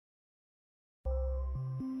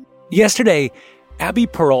Yesterday, Abby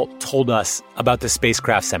Peralt told us about the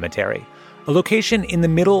spacecraft cemetery, a location in the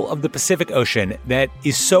middle of the Pacific Ocean that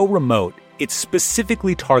is so remote, it's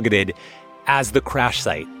specifically targeted as the crash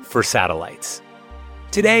site for satellites.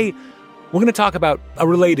 Today, we're going to talk about a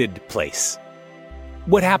related place.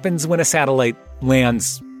 What happens when a satellite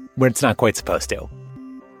lands where it's not quite supposed to?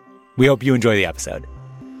 We hope you enjoy the episode.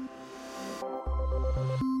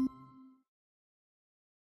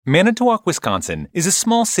 Manitowoc, Wisconsin is a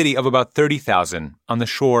small city of about 30,000 on the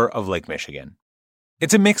shore of Lake Michigan.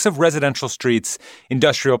 It's a mix of residential streets,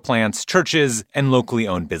 industrial plants, churches, and locally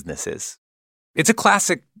owned businesses. It's a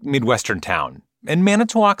classic Midwestern town, and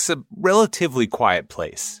Manitowoc's a relatively quiet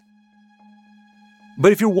place.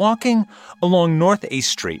 But if you're walking along North A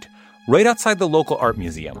Street, right outside the local art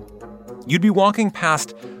museum, you'd be walking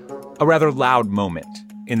past a rather loud moment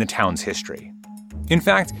in the town's history. In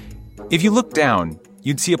fact, if you look down,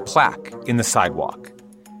 you'd see a plaque in the sidewalk.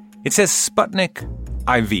 It says Sputnik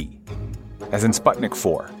IV, as in Sputnik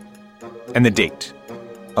 4, and the date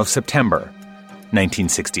of September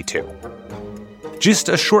 1962. Just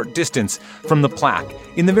a short distance from the plaque,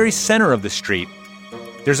 in the very center of the street,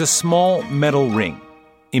 there's a small metal ring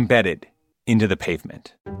embedded into the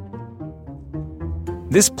pavement.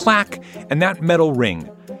 This plaque and that metal ring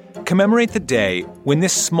commemorate the day when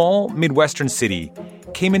this small Midwestern city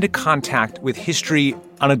came into contact with history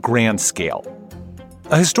on a grand scale.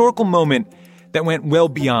 A historical moment that went well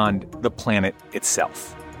beyond the planet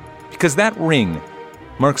itself. Because that ring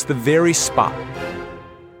marks the very spot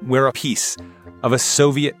where a piece of a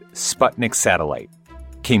Soviet Sputnik satellite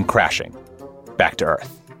came crashing back to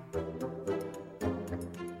Earth.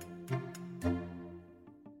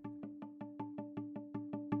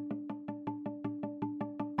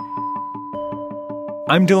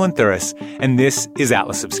 I'm Dylan Thuris, and this is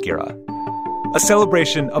Atlas Obscura, a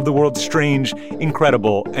celebration of the world's strange,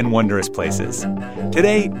 incredible, and wondrous places.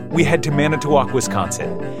 Today, we head to Manitowoc,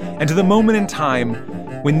 Wisconsin, and to the moment in time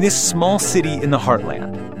when this small city in the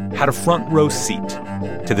heartland had a front row seat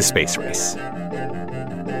to the space race.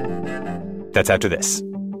 That's after this.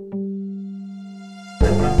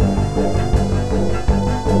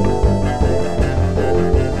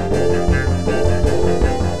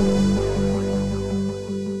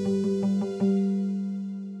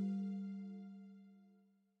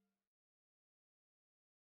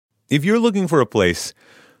 If you're looking for a place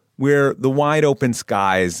where the wide open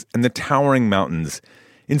skies and the towering mountains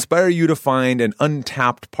inspire you to find an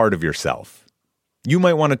untapped part of yourself, you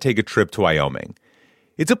might want to take a trip to Wyoming.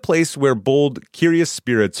 It's a place where bold, curious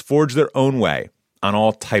spirits forge their own way on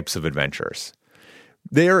all types of adventures.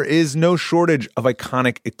 There is no shortage of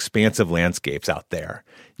iconic, expansive landscapes out there.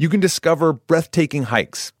 You can discover breathtaking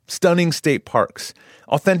hikes, stunning state parks,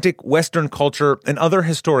 authentic Western culture, and other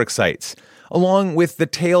historic sites, along with the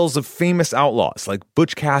tales of famous outlaws like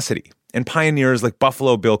Butch Cassidy and pioneers like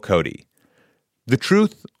Buffalo Bill Cody. The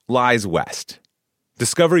truth lies west.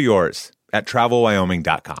 Discover yours at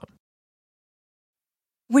travelwyoming.com.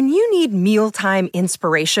 When you need mealtime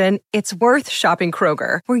inspiration, it's worth shopping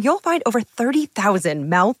Kroger, where you'll find over 30,000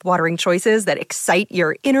 mouth-watering choices that excite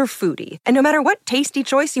your inner foodie. And no matter what tasty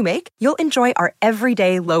choice you make, you'll enjoy our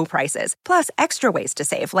everyday low prices, plus extra ways to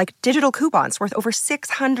save, like digital coupons worth over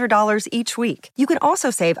 $600 each week. You can also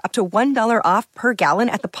save up to $1 off per gallon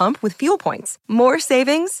at the pump with fuel points. More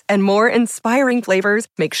savings and more inspiring flavors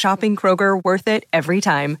make shopping Kroger worth it every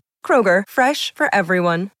time. Kroger, fresh for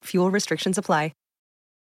everyone. Fuel restrictions apply.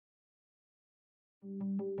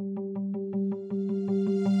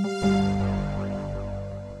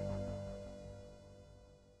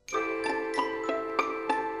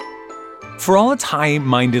 For all its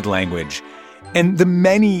high-minded language and the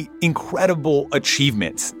many incredible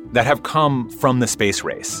achievements that have come from the space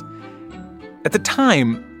race, at the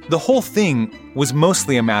time, the whole thing was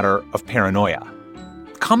mostly a matter of paranoia.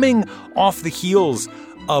 Coming off the heels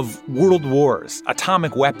of world wars,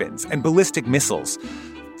 atomic weapons, and ballistic missiles,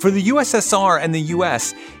 for the USSR and the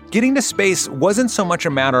US, getting to space wasn't so much a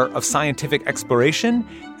matter of scientific exploration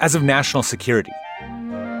as of national security.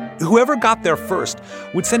 Whoever got there first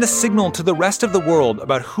would send a signal to the rest of the world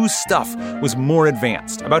about whose stuff was more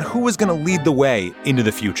advanced, about who was going to lead the way into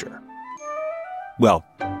the future. Well,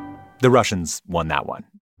 the Russians won that one.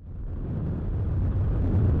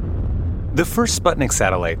 The first Sputnik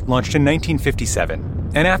satellite launched in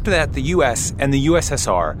 1957, and after that, the US and the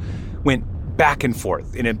USSR went back and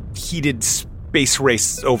forth in a heated space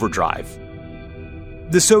race overdrive.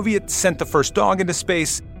 The Soviets sent the first dog into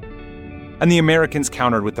space, and the Americans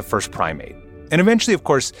countered with the first primate. And eventually, of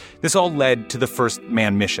course, this all led to the first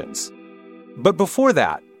manned missions. But before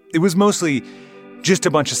that, it was mostly just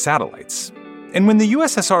a bunch of satellites. And when the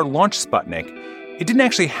USSR launched Sputnik, it didn't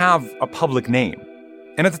actually have a public name.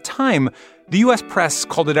 And at the time, the US press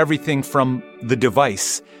called it everything from the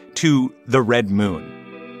device to the Red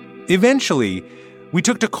Moon. Eventually, we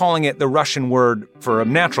took to calling it the Russian word for a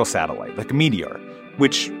natural satellite, like a meteor,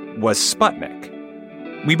 which was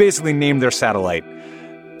Sputnik. We basically named their satellite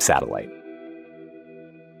Satellite.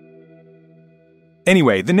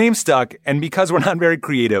 Anyway, the name stuck, and because we're not very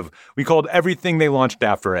creative, we called everything they launched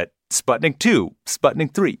after it Sputnik 2,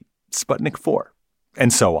 Sputnik 3, Sputnik 4,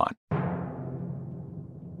 and so on.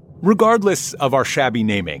 Regardless of our shabby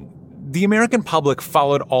naming, the American public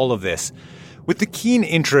followed all of this with the keen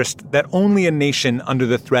interest that only a nation under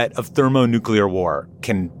the threat of thermonuclear war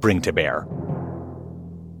can bring to bear.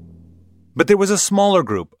 But there was a smaller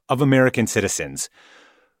group of American citizens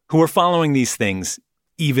who were following these things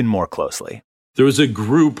even more closely. There was a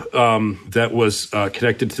group that was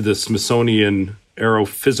connected to the Smithsonian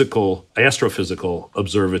Astrophysical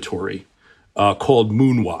Observatory called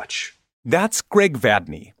Moonwatch. That's Greg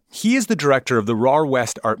Vadney. He is the director of the Raw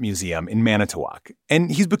West Art Museum in Manitowoc,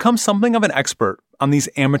 and he's become something of an expert on these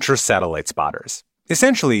amateur satellite spotters.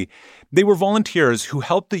 Essentially, they were volunteers who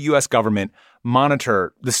helped the U.S. government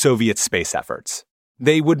monitor the Soviet space efforts.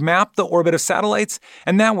 They would map the orbit of satellites,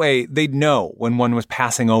 and that way they'd know when one was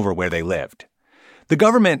passing over where they lived. The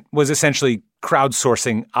government was essentially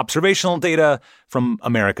crowdsourcing observational data from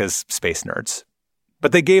America's space nerds.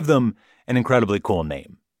 But they gave them an incredibly cool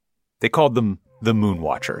name. They called them the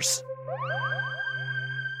Moonwatchers.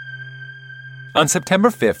 On September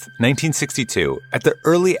 5th, 1962, at the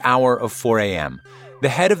early hour of 4 a.m., the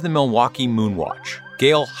head of the Milwaukee Moonwatch,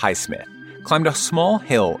 Gail Highsmith, climbed a small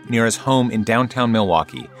hill near his home in downtown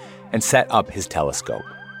Milwaukee and set up his telescope.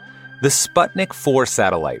 The Sputnik 4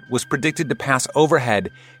 satellite was predicted to pass overhead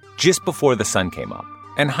just before the sun came up.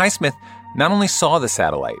 And Highsmith not only saw the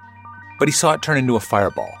satellite, but he saw it turn into a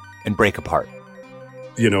fireball and break apart.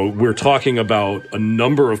 We're talking about a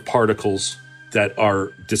number of particles that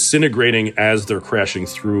are disintegrating as they're crashing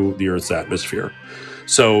through the Earth's atmosphere.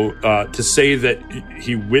 So to say that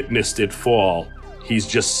he witnessed it fall, he's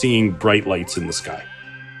just seeing bright lights in the sky.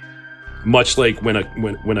 Much like when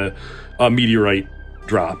a meteorite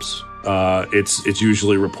drops, it's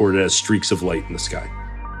usually reported as streaks of light in the sky.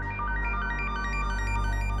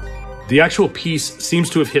 The actual piece seems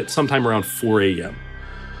to have hit sometime around 4 a.m.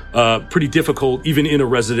 Pretty difficult, even in a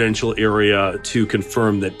residential area, to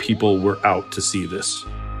confirm that people were out to see this.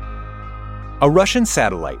 A Russian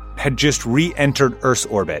satellite had just re-entered Earth's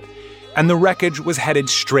orbit, and the wreckage was headed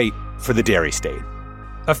straight for the Dairy State.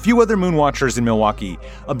 A few other moonwatchers in Milwaukee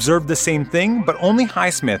observed the same thing, but only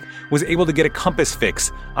Highsmith was able to get a compass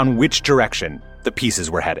fix on which direction the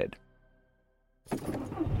pieces were headed.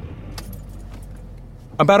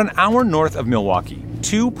 About an hour north of Milwaukee,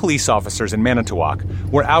 2 police officers in Manitowoc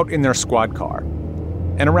were out in their squad car.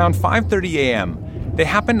 And around 5:30 a.m., they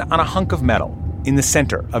happened on a hunk of metal in the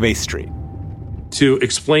center of 8th Street. To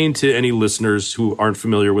explain to any listeners who aren't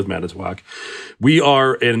familiar with Manitowoc, we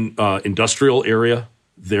are an industrial area.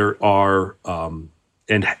 There are,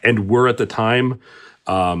 and were at the time,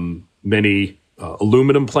 many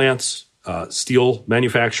aluminum plants, steel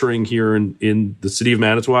manufacturing here in the city of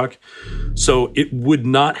Manitowoc. So it would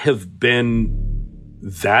not have been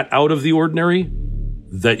that out of the ordinary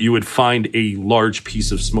that you would find a large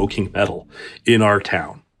piece of smoking metal in our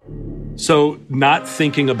town. So not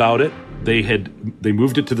thinking about it, they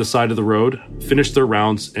moved it to the side of the road, finished their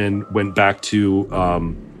rounds, and went back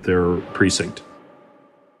to their precinct.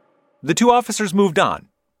 The 2 officers moved on,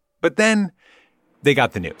 but then they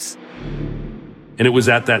got the news. And it was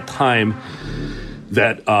at that time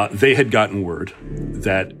that they had gotten word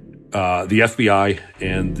that the FBI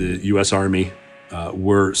and the U.S. Army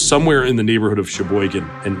were somewhere in the neighborhood of Sheboygan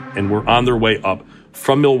and were on their way up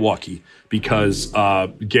from Milwaukee because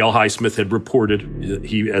Gail Highsmith had reported,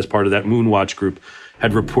 he as part of that Moonwatch group,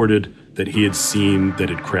 had reported that he had seen that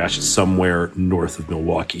it crashed somewhere north of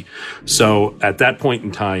Milwaukee. So at that point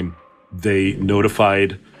in time, they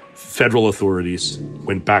notified federal authorities,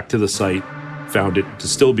 went back to the site, found it to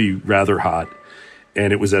still be rather hot,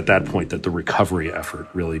 and it was at that point that the recovery effort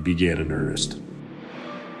really began in earnest.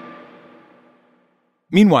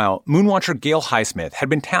 Meanwhile, Moonwatcher Gail Highsmith had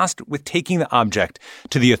been tasked with taking the object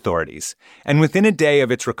to the authorities, and within a day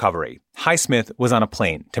of its recovery, Highsmith was on a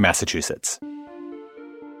plane to Massachusetts.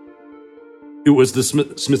 It was the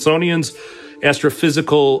Smithsonian's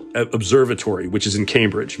Astrophysical Observatory, which is in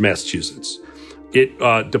Cambridge, Massachusetts. It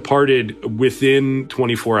departed within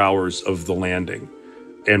 24 hours of the landing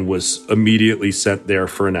and was immediately sent there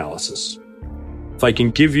for analysis. If I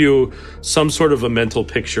can give you some sort of a mental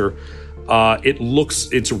picture,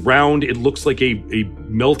 It's round. It looks like a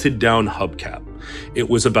melted down hubcap. It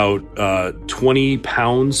was about 20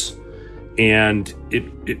 pounds. And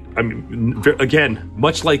again,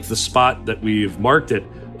 much like the spot that we've marked it,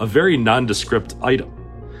 a very nondescript item.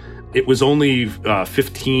 It was only a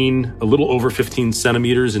little over 15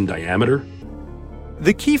 centimeters in diameter.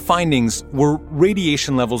 The key findings were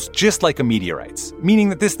radiation levels just like a meteorite's, meaning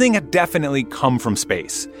that this thing had definitely come from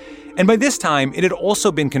space. And by this time, it had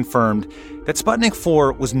also been confirmed that Sputnik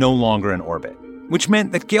 4 was no longer in orbit, which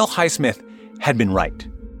meant that Gail Highsmith had been right.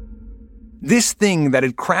 This thing that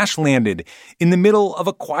had crash-landed in the middle of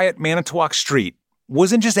a quiet Manitowoc street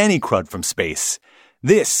wasn't just any crud from space.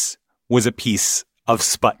 This was a piece of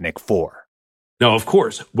Sputnik 4. Now, of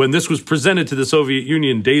course, when this was presented to the Soviet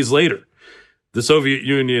Union days later, the Soviet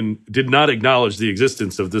Union did not acknowledge the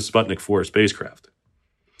existence of this Sputnik 4 spacecraft.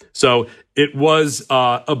 So it was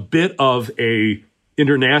a bit of a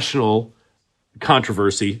international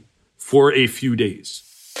controversy for a few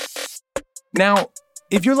days. Now,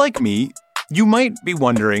 if you're like me, you might be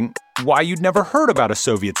wondering why you'd never heard about a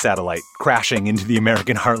Soviet satellite crashing into the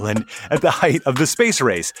American heartland at the height of the space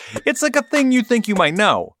race. It's like a thing you'd think you might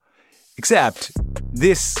know. Except,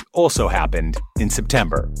 this also happened in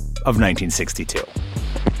September of 1962.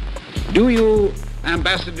 Do you,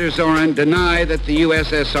 Ambassador Zorin, deny that the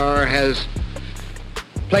USSR has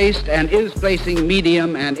placed and is placing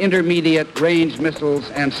medium and intermediate range missiles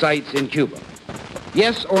and sites in Cuba?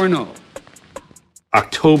 Yes or no?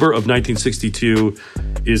 October of 1962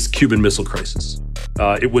 is Cuban Missile Crisis.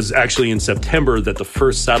 It was actually in September that the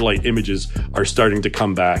first satellite images are starting to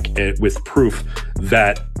come back with proof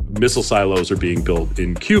that missile silos are being built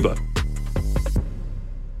in Cuba.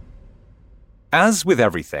 As with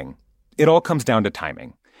everything, it all comes down to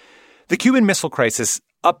timing. The Cuban Missile Crisis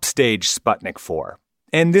upstaged Sputnik 4,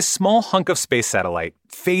 and this small hunk of space satellite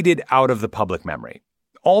faded out of the public memory,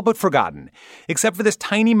 all but forgotten, except for this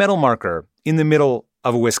tiny metal marker in the middle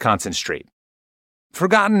of a Wisconsin street.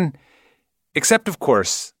 Forgotten, except, of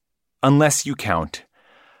course, unless you count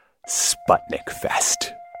Sputnik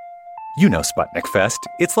Fest. You know Sputnik Fest.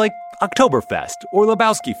 It's like Oktoberfest or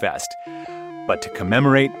Lebowski Fest, but to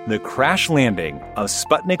commemorate the crash landing of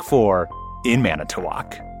Sputnik 4 in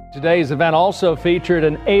Manitowoc. Today's event also featured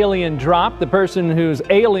an alien drop. The person whose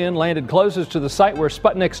alien landed closest to the site where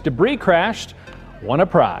Sputnik's debris crashed won a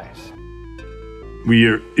prize.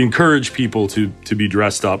 We encourage people to be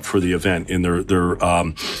dressed up for the event in their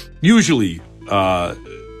usually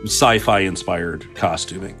sci-fi inspired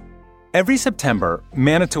costuming. Every September,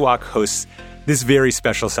 Manitowoc hosts this very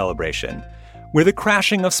special celebration where the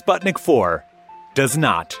crashing of Sputnik 4 does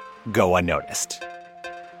not go unnoticed.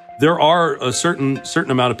 There are a certain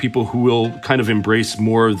amount of people who will kind of embrace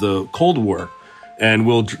more the Cold War and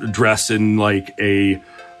will dress in like a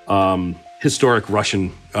historic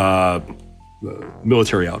Russian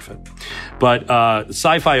military outfit. But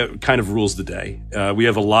sci-fi kind of rules the day. We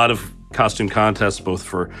have a lot of costume contests, both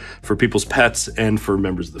for people's pets and for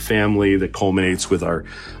members of the family, that culminates with our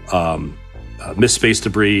Miss Space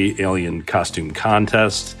Debris Alien Costume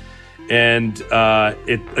Contest. And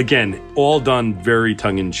it, again, all done very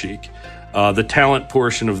tongue-in-cheek. The talent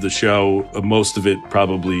portion of the show, most of it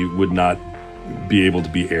probably would not be able to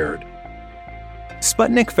be aired.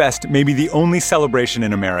 Sputnik Fest may be the only celebration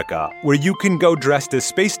in America where you can go dressed as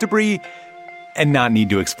space debris and not need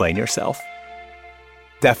to explain yourself.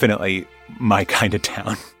 Definitely my kind of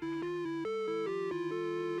town.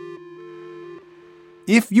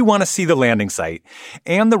 If you want to see the landing site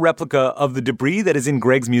and the replica of the debris that is in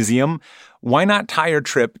Greg's museum, why not tie your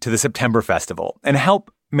trip to the September Festival and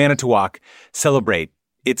help Manitowoc celebrate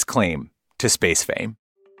its claim to space fame?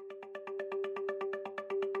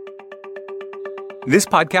 This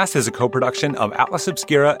podcast is a co-production of Atlas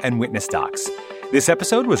Obscura and Witness Docs. This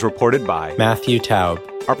episode was reported by Matthew Taub.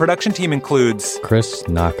 Our production team includes Chris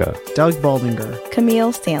Naka, Doug Baldinger,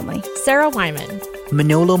 Camille Stanley, Sarah Wyman,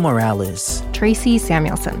 Manolo Morales, Tracy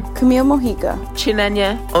Samuelson, Camille Mojica,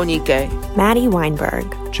 Chinenya Onike, Maddie Weinberg,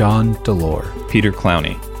 John Delore, Peter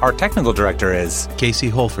Clowney. Our technical director is Casey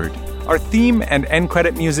Holford. Our theme and end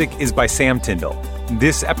credit music is by Sam Tyndall.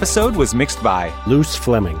 This episode was mixed by Luce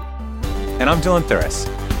Fleming. And I'm Dylan Thuris,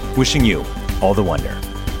 wishing you all the wonder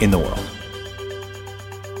in the world.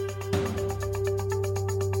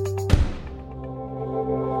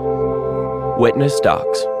 Witness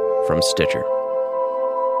Docs from Stitcher.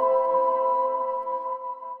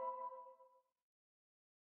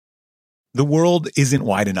 The world isn't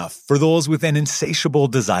wide enough for those with an insatiable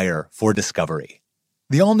desire for discovery.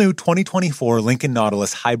 The all-new 2024 Lincoln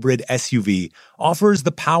Nautilus Hybrid SUV offers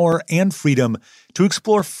the power and freedom to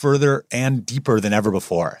explore further and deeper than ever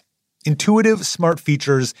before. Intuitive, smart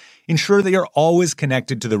features ensure they are always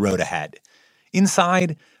connected to the road ahead.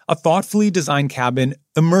 Inside, a thoughtfully designed cabin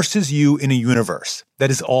immerses you in a universe that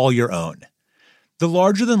is all your own. The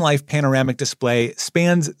larger-than-life panoramic display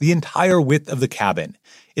spans the entire width of the cabin.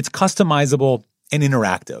 It's customizable and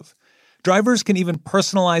interactive. Drivers can even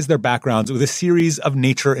personalize their backgrounds with a series of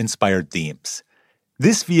nature-inspired themes.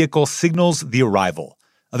 This vehicle signals the arrival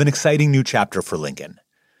of an exciting new chapter for Lincoln.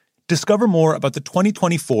 Discover more about the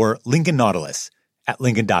 2024 Lincoln Nautilus at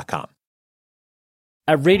Lincoln.com.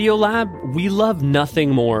 At Radiolab, we love nothing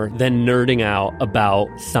more than nerding out about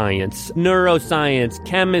science, neuroscience,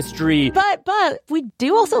 chemistry. But we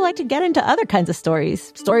do also like to get into other kinds of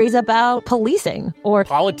stories. Stories about policing or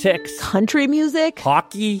politics, country music,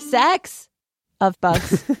 hockey, sex, of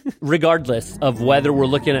bugs. Regardless of whether we're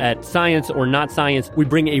looking at science or not science, we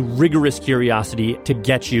bring a rigorous curiosity to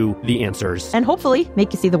get you the answers. And hopefully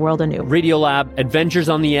make you see the world anew. Radiolab, adventures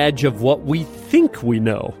on the edge of what we think we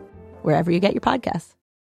know. Wherever you get your podcasts.